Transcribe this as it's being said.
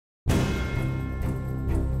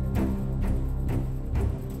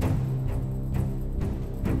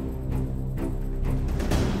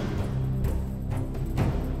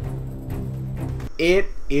it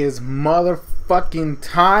is motherfucking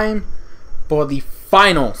time for the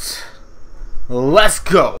finals. Let's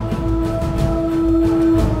go.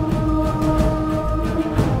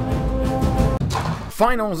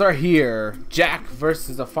 Finals are here. Jack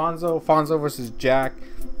versus Alfonso. Alfonso versus Jack.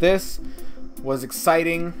 This was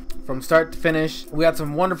exciting from start to finish. We had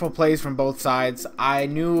some wonderful plays from both sides. I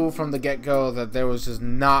knew from the get-go that there was just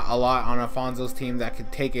not a lot on Alfonso's team that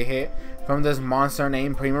could take a hit from this monster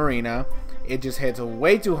named Primarina. It just hits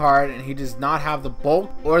way too hard, and he does not have the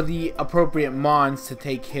bulk or the appropriate mons to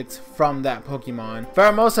take hits from that Pokemon.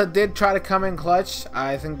 Pheromosa did try to come in clutch.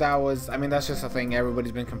 I think that was, I mean, that's just a thing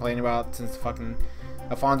everybody's been complaining about since fucking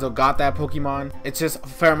Alfonso got that Pokemon. It's just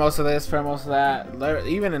Pheromosa this, Pheromosa that.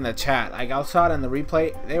 Even in the chat, like I saw it in the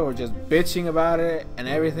replay, they were just bitching about it and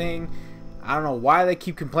everything. I don't know why they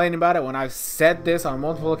keep complaining about it when I've said this on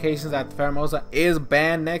multiple occasions that Pheromosa is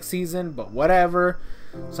banned next season, but whatever.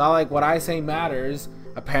 It's not like what I say matters,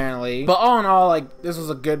 apparently. But all in all, like, this was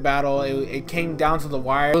a good battle. It came down to the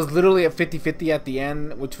wire. It was literally a 50-50 at the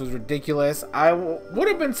end, which was ridiculous. I would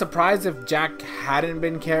have been surprised if Jack hadn't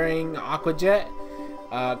been carrying Aqua Jet,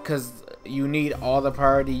 because you need all the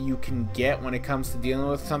priority you can get when it comes to dealing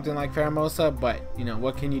with something like Pheromosa, but, you know,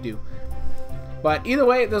 what can you do? But either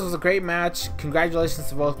way, this was a great match. Congratulations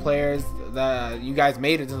to both players. You guys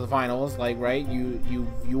made it to the finals, like, right?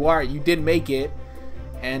 You did make it.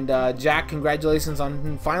 And Jack, congratulations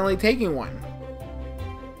on finally taking one.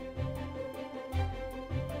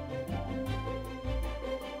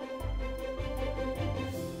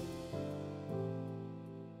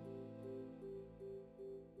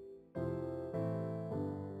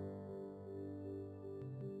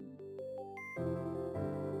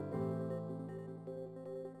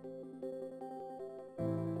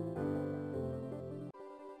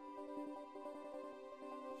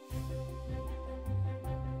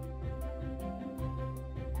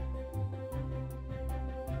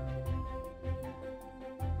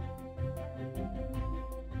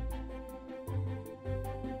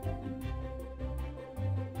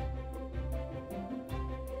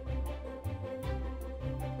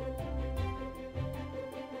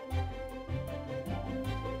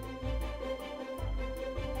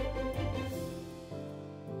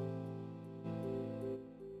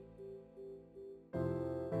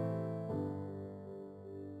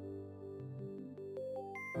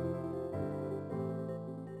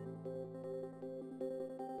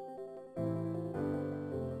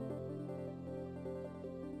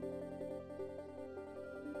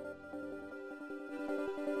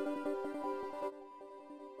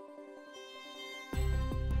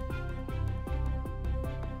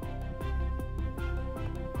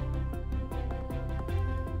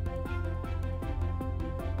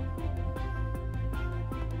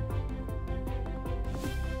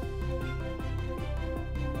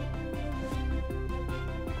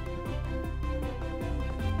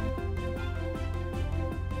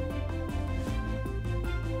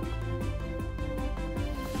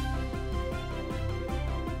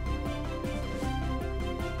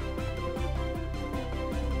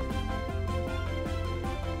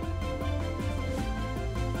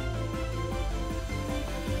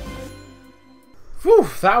 Whew,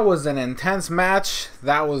 that was an intense match.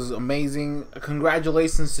 That was amazing.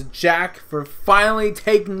 Congratulations to Jack for finally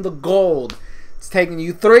taking the gold. It's taken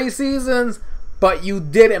you 3 seasons, but you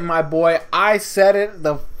did it, my boy. I said it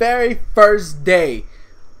the very first day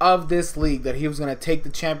of this league that he was going to take the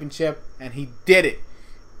championship, and he did it.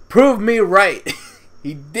 Proved me right.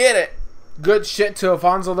 He did it. Good shit to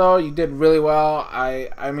Alfonso, though. You did really well.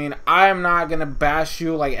 I mean, I'm not going to bash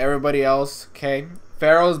you like everybody else, okay?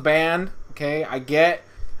 Pharaoh's banned. Okay, I get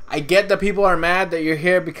that people are mad that you're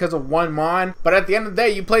here because of one mon, but at the end of the day,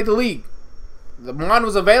 you played the league. The mon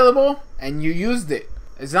was available and you used it.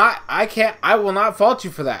 It's not, I will not fault you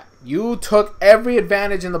for that. You took every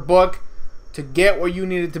advantage in the book to get where you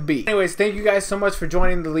needed to be. Anyways, thank you guys so much for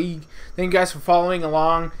joining the league. Thank you guys for following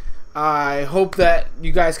along. I hope that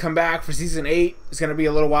you guys come back for season 8. It's going to be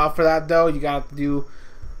a little while for that, though. You got to do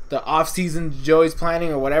the off-season Joey's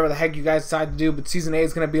planning or whatever the heck you guys decide to do, but season 8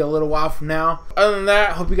 is going to be a little while from now. Other than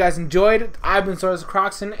that, hope you guys enjoyed. I've been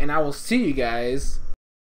SoresanCrockxen, and I will see you guys